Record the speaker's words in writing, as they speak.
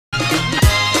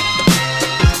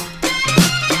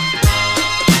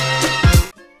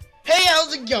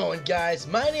up, guys?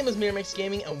 My name is Miramax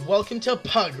Gaming, and welcome to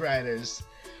Pug Riders,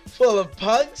 full of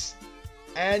pugs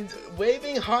and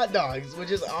waving hot dogs,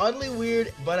 which is oddly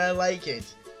weird, but I like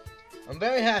it. I'm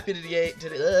very happy today.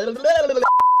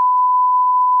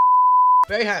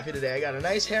 Very happy today. I got a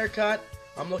nice haircut.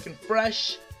 I'm looking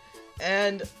fresh,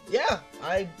 and yeah,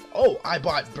 I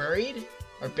bought Buried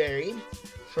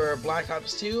for Black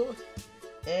Ops 2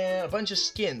 and a bunch of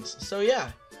skins. So yeah.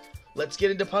 Let's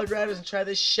get into Pug Riders and try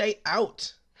this shite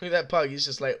out. Look at that pug. He's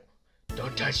just like,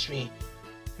 don't touch me.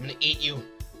 I'm gonna eat you.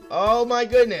 Oh my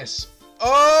goodness.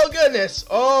 Oh goodness.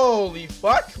 Holy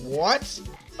fuck. What?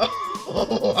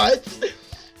 What?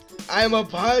 I'm a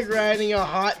pug riding a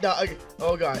hot dog.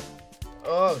 Oh god.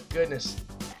 Oh goodness.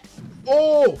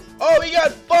 Oh. Oh, he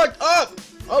got fucked up.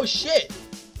 Oh shit.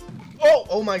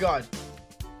 Oh my god.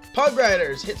 Pug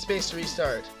Riders. Hit space to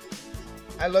restart.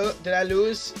 Did I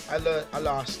lose? I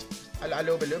lost. I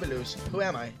lose. Who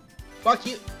am I? Fuck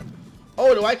you.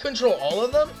 Oh, do I control all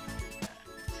of them?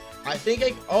 I think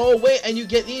I... Oh, wait, and you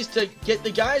get these to get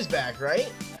the guys back,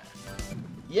 right?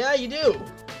 Yeah, you do.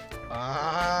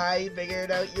 I figured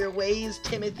out your ways,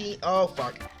 Timothy. Oh,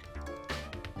 fuck.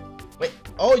 Wait.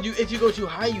 Oh, if you go too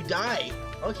high, you die.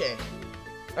 Okay.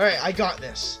 Alright, I got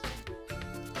this.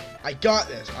 I got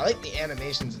this. I like the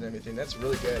animations and everything. That's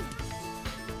really good.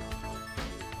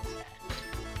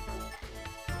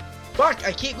 Fuck,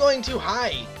 I keep going too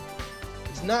high.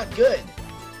 It's not good.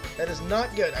 That is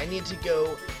not good. I need to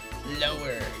go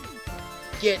lower.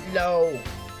 Get low.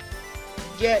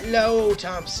 Get low,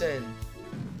 Thompson.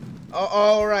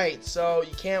 Oh, alright, so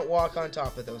you can't walk on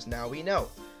top of those. Now we know.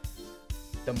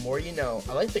 The more you know.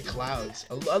 I like the clouds.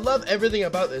 I love everything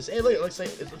about this. Hey, look,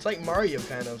 it's like Mario,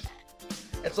 kind of.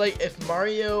 It's like if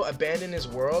Mario abandoned his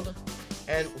world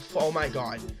and, oh my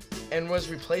god, and was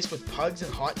replaced with pugs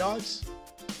and hot dogs.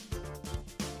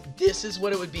 This is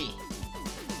what it would be.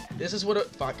 This is what it,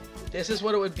 fuck. This is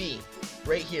what it would be.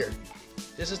 Right here.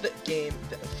 This is the game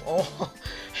that, oh,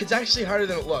 it's actually harder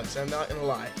than it looks. I'm not gonna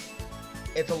lie.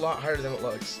 It's a lot harder than it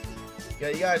looks. Yeah,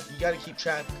 you gotta keep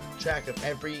track of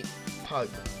every pug.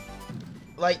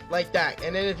 Like that.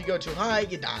 And then if you go too high,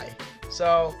 you die.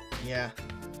 So, yeah.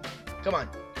 Come on.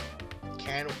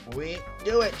 Can we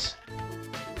do it?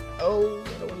 Oh,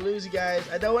 I don't wanna lose you guys.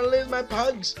 I don't wanna lose my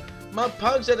pugs. My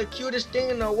pugs are the cutest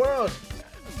thing in the world.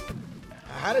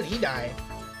 How did he die?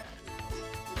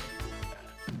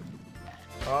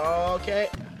 Okay.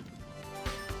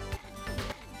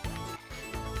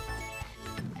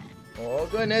 Oh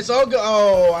goodness.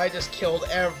 Oh, I just killed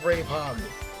every pug.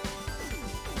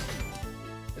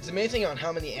 It's amazing on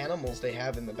how many animals they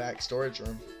have in the back storage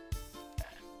room.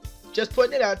 Just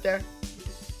putting it out there.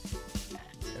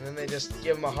 And then they just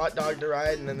give them a hot dog to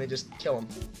ride, and then they just kill them.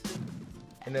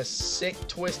 In this sick,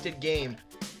 twisted game.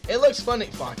 It looks funny.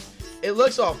 Fuck. It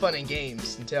looks all fun in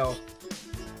games until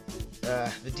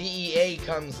the DEA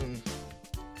comes and,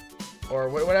 or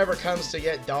whatever comes to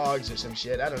get dogs or some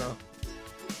shit. I don't know.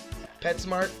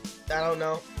 PetSmart? I don't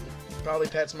know. Probably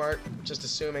PetSmart. Just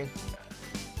assuming.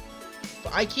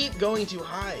 But I keep going too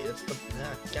high. That's the...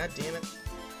 God damn it.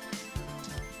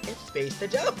 It's space to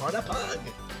jump on a pug.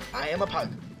 I am a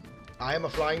pug. I am a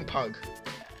flying pug.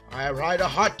 I ride a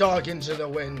hot dog into the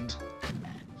wind.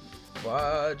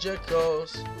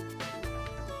 Fudgicles.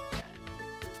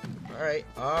 Alright.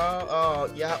 Oh,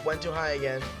 yeah, went too high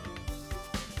again.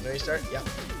 Let me start. Yeah.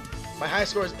 My high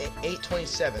score is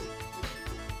 827.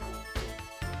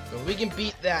 So if we can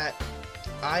beat that,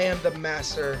 I am the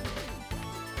master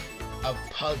of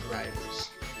Pug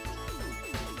Riders.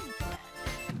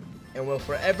 And will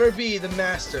forever be the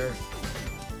master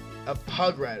of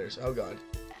Pug Riders. Oh god.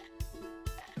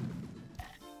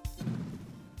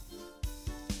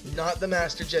 Not the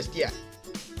master just yet.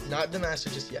 Not the master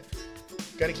just yet.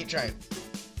 Gotta keep trying.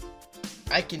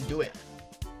 I can do it.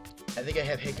 I think I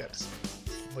have hiccups,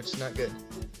 which is not good.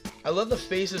 I love the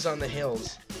faces on the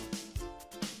hills.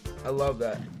 I love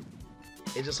that.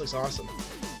 It just looks awesome.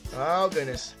 Oh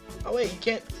goodness. Oh wait, you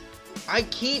can't. I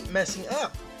keep messing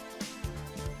up.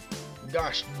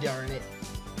 Gosh darn it.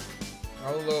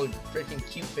 All the little freaking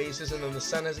cute faces, and then the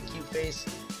sun has a cute face.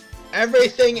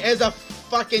 Everything is a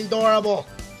fucking adorable.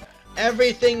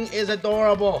 Everything is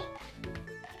adorable.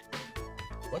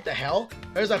 What the hell?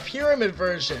 There's a pyramid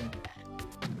version.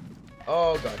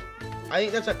 Oh god. I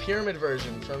think that's a pyramid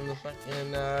version from the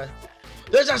fucking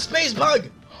there's a space bug!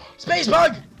 Space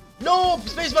bug! No!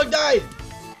 Space bug died!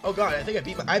 Oh god, I think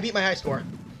I beat my high score.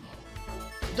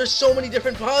 There's so many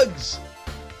different pugs!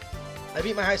 I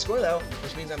beat my high score though,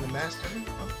 which means I'm the master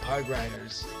of Pug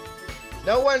Riders.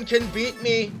 No one can beat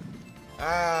me!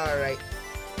 Alright.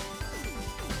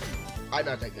 I'm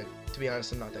not that good. To be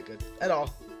honest, I'm not that good. At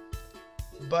all.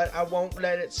 but I won't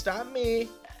let it stop me.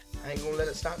 I ain't gonna let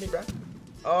it stop me, bro.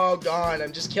 Oh god,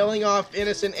 I'm just killing off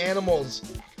innocent animals.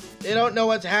 They don't know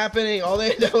what's happening. All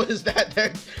they know is that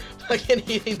they're fucking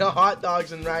eating the hot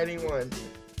dogs and riding one.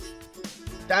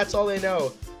 That's all they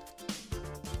know.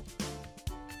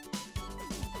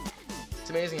 It's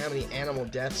amazing how many animal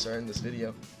deaths are in this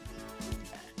video.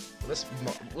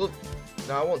 No,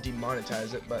 I won't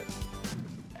demonetize it, but...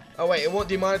 Oh wait, it won't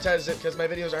demonetize it because my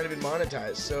videos aren't even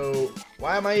monetized. So,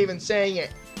 why am I even saying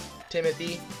it,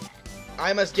 Timothy?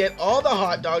 I must get all the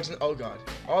hot dogs in... Oh god.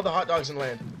 All the hot dogs in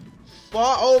land.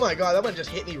 Oh my god, that one just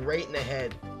hit me right in the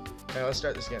head. Okay, let's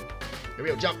start this again. Here we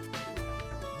go, jump.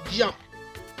 Jump.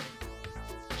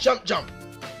 Jump, jump.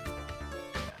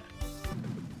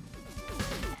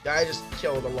 Yeah, I just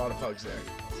killed a lot of pugs there.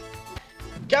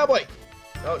 Cowboy!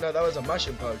 Oh no, that was a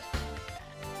mushroom pug.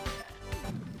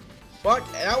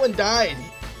 Fuck, that one died.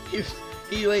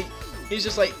 He's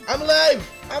just like, I'm alive!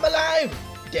 I'm alive!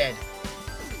 Dead.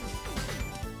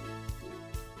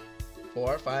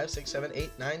 4, 5, 6, 7,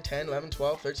 8, 9, 10, 11,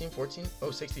 12, 13, 14,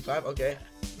 oh, 65, okay.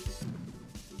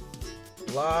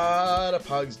 A lot of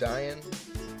pugs dying.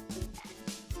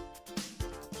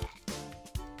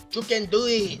 You can do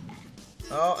it!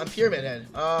 Oh, I'm Pyramid Head.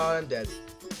 Oh, I'm dead.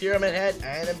 Pyramid Head,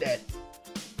 and I'm dead.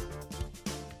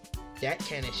 That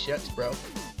kind of shucks, bro.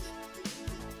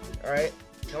 Alright,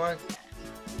 come on.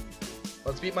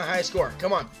 Let's beat my high score.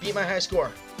 Come on, beat my high score.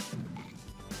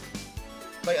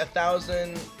 Like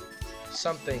 1,000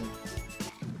 something.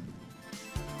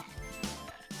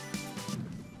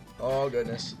 Oh,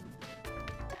 goodness.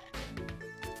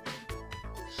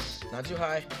 Not too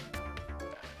high.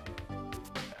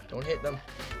 Don't hit them.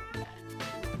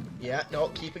 Yeah, no,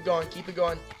 keep it going, keep it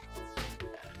going.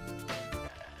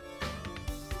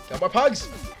 Got more pugs!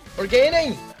 We're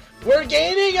gaining! We're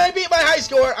gaining! I beat my high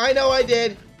score! I know I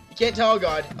did. You can't tell. Oh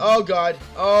god. Oh god.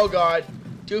 Oh god.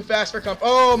 Too fast for comfort.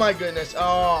 Oh my goodness.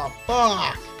 Oh,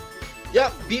 fuck.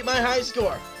 Yep, beat my high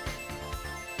score.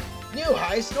 New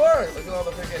high score! Look at all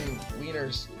the freaking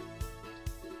wieners.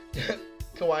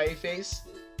 Kawaii face.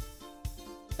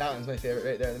 That one's my favorite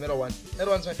right there. The middle one.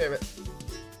 Middle one's my favorite.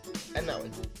 And that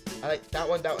one. I like that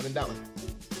one, and that one.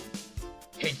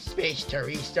 Hit space to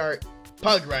restart.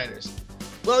 Pug Riders.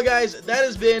 Well, guys, that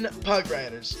has been Pug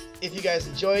Riders. If you guys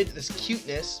enjoyed this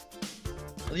cuteness,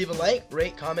 leave a like,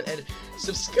 rate, comment, and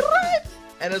subscribe.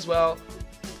 And as well,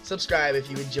 subscribe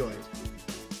if you enjoyed.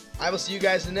 I will see you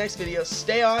guys in the next video.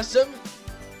 Stay awesome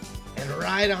and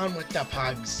ride on with the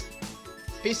pugs.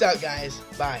 Peace out, guys.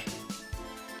 Bye.